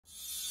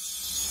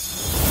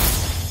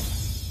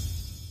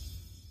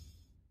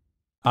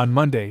On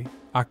Monday,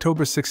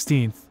 October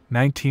 16,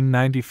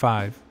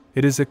 1995,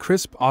 it is a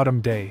crisp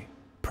autumn day,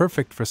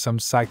 perfect for some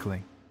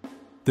cycling.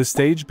 The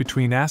stage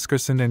between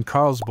Askersund and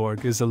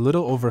Karlsborg is a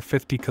little over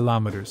 50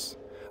 kilometers,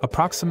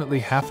 approximately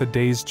half a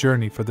day's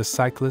journey for the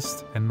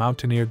cyclist and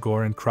mountaineer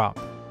Göran Kropp.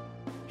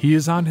 He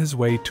is on his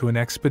way to an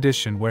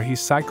expedition where he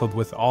cycled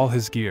with all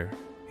his gear,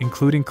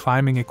 including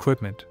climbing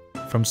equipment,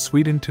 from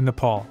Sweden to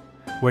Nepal,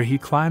 where he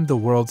climbed the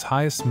world's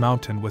highest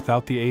mountain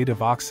without the aid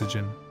of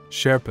oxygen,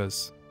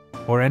 Sherpas,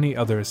 or any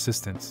other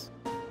assistance.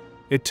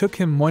 It took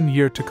him 1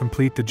 year to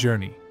complete the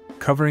journey,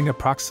 covering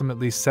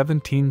approximately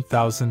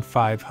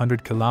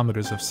 17,500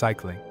 kilometers of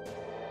cycling.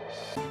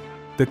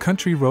 The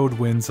country road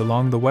winds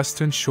along the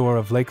western shore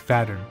of Lake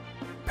Vättern,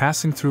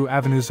 passing through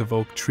avenues of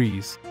oak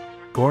trees.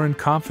 Göran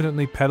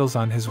confidently pedals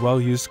on his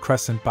well-used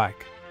crescent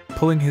bike,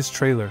 pulling his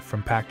trailer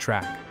from pack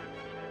track.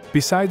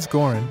 Besides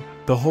Göran,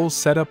 the whole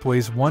setup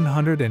weighs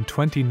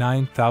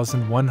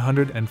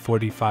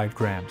 129,145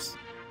 grams.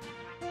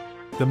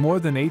 The more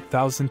than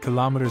 8,000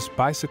 kilometers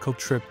bicycle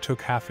trip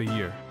took half a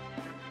year.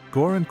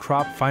 Göran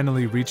Kropp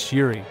finally reached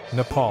Uri,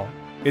 Nepal.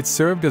 It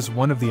served as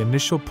one of the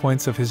initial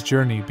points of his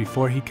journey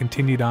before he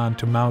continued on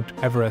to Mount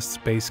Everest's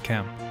base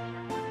camp.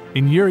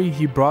 In Uri,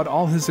 he brought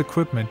all his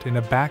equipment in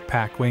a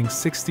backpack weighing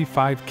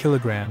 65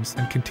 kilograms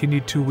and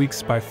continued 2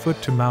 weeks by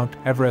foot to Mount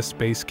Everest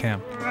base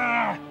camp.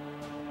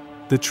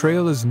 The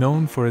trail is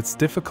known for its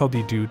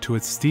difficulty due to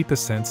its steep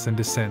ascents and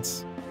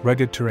descents,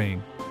 rugged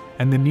terrain,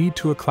 and the need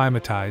to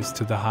acclimatize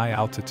to the high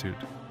altitude.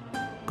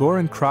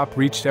 Göran Kropp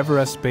reached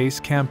Everest Base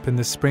Camp in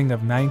the spring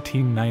of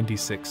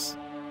 1996.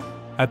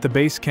 At the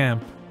base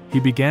camp,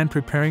 he began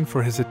preparing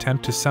for his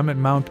attempt to summit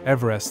Mount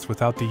Everest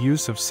without the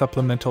use of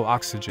supplemental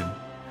oxygen,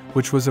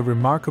 which was a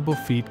remarkable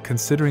feat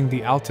considering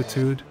the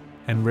altitude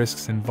and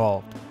risks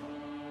involved.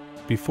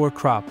 Before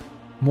Kropp,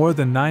 more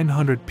than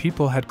 900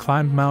 people had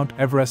climbed Mount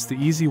Everest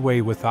the easy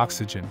way with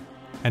oxygen,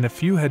 and a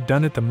few had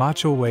done it the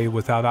macho way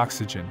without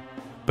oxygen.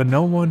 But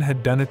no one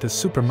had done it the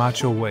super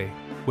macho way,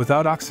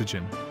 without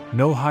oxygen,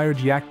 no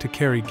hired yak to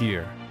carry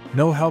gear,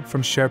 no help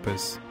from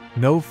Sherpas,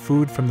 no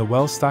food from the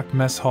well-stocked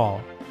mess hall,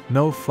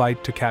 no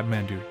flight to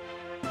Kathmandu.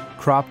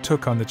 Kropp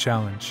took on the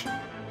challenge.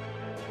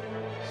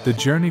 The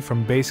journey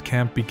from base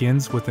camp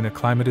begins with an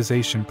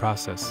acclimatization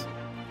process,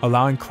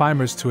 allowing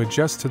climbers to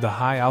adjust to the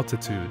high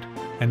altitude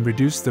and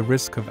reduce the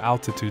risk of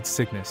altitude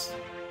sickness.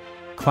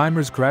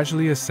 Climbers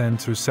gradually ascend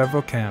through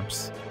several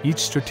camps, each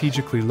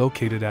strategically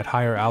located at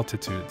higher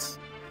altitudes,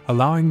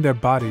 allowing their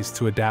bodies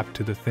to adapt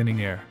to the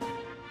thinning air.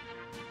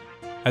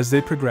 As they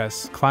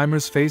progress,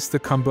 climbers face the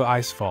Khumbu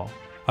icefall,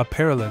 a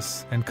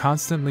perilous and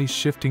constantly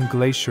shifting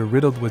glacier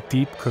riddled with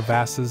deep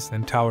crevasses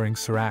and towering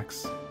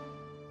seracs.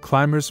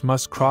 Climbers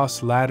must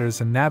cross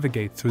ladders and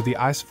navigate through the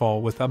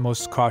icefall with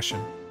utmost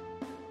caution.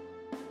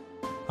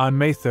 On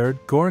May 3rd,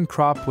 Göran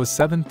Kropp was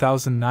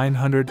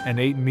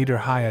 7,908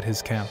 meters high at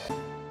his camp.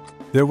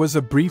 There was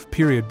a brief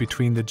period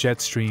between the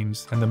jet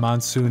streams and the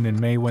monsoon in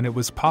May when it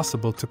was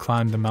possible to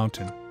climb the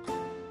mountain.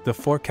 The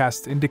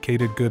forecast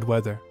indicated good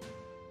weather.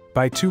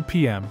 By 2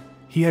 p.m.,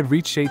 he had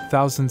reached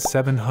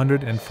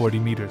 8,740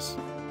 meters.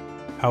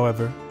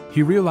 However,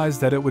 he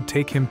realized that it would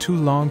take him too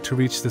long to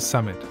reach the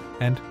summit,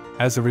 and,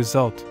 as a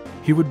result,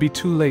 he would be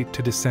too late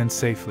to descend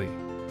safely,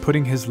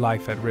 putting his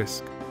life at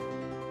risk.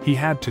 He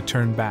had to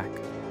turn back.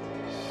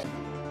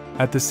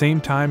 At the same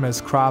time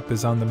as Kropp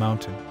is on the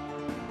mountain,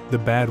 the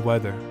bad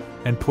weather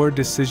and poor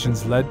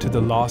decisions led to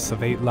the loss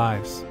of 8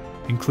 lives,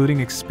 including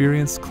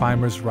experienced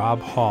climbers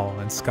Rob Hall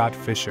and Scott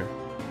Fisher.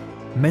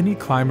 Many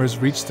climbers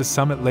reached the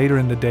summit later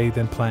in the day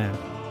than planned,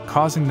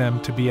 causing them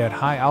to be at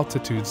high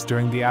altitudes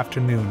during the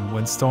afternoon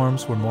when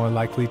storms were more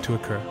likely to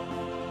occur.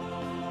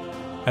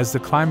 As the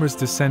climbers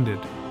descended,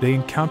 they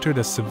encountered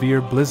a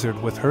severe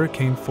blizzard with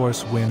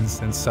hurricane-force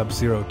winds and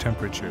sub-zero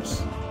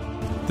temperatures.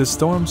 The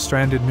storm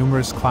stranded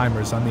numerous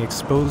climbers on the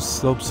exposed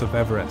slopes of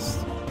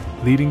Everest,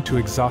 leading to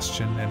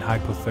exhaustion and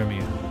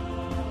hypothermia.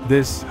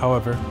 This,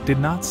 however, did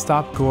not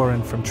stop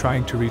Göran from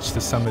trying to reach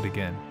the summit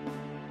again.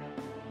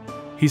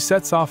 He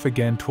sets off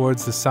again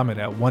towards the summit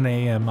at 1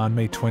 a.m. on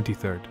May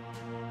 23rd.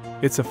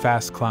 It's a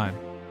fast climb.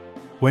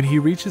 When he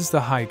reaches the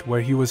height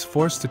where he was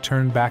forced to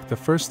turn back the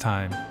first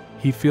time,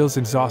 he feels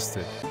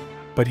exhausted,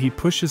 but he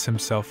pushes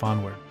himself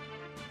onward.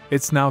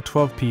 It's now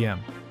 12 p.m.,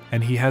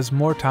 and he has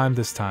more time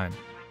this time.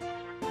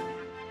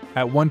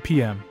 At 1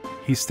 p.m.,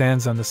 he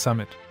stands on the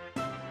summit,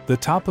 the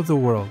top of the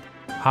world,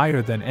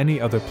 higher than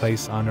any other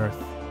place on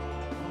Earth.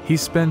 He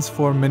spends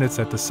 4 minutes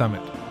at the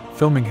summit,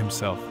 filming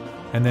himself,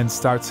 and then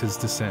starts his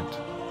descent.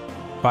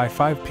 By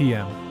 5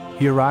 p.m.,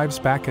 he arrives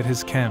back at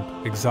his camp,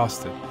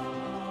 exhausted.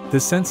 The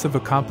sense of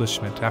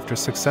accomplishment after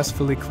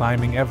successfully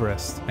climbing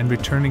Everest and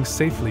returning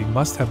safely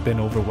must have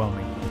been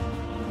overwhelming.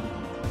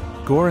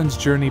 Göran's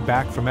journey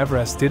back from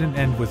Everest didn't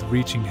end with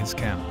reaching his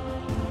camp.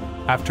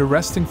 After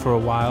resting for a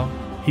while,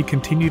 he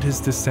continued his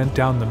descent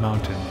down the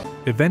mountain,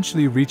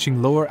 eventually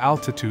reaching lower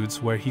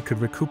altitudes where he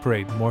could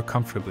recuperate more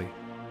comfortably.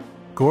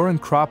 Göran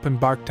Kropp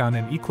embarked on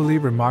an equally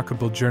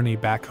remarkable journey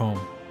back home.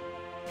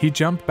 He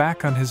jumped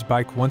back on his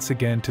bike once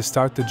again to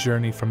start the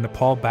journey from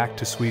Nepal back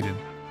to Sweden,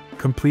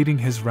 completing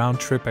his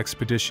round-trip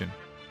expedition.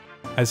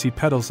 As he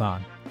pedals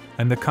on,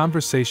 and the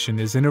conversation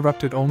is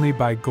interrupted only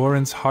by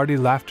Göran's hearty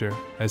laughter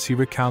as he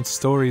recounts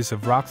stories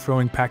of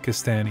rock-throwing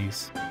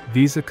Pakistanis,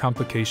 visa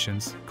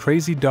complications,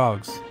 crazy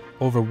dogs,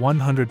 over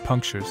 100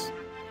 punctures,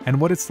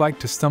 and what it's like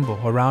to stumble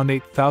around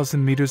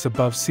 8,000 meters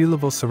above sea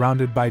level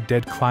surrounded by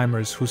dead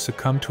climbers who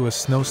succumbed to a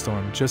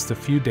snowstorm just a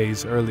few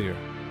days earlier.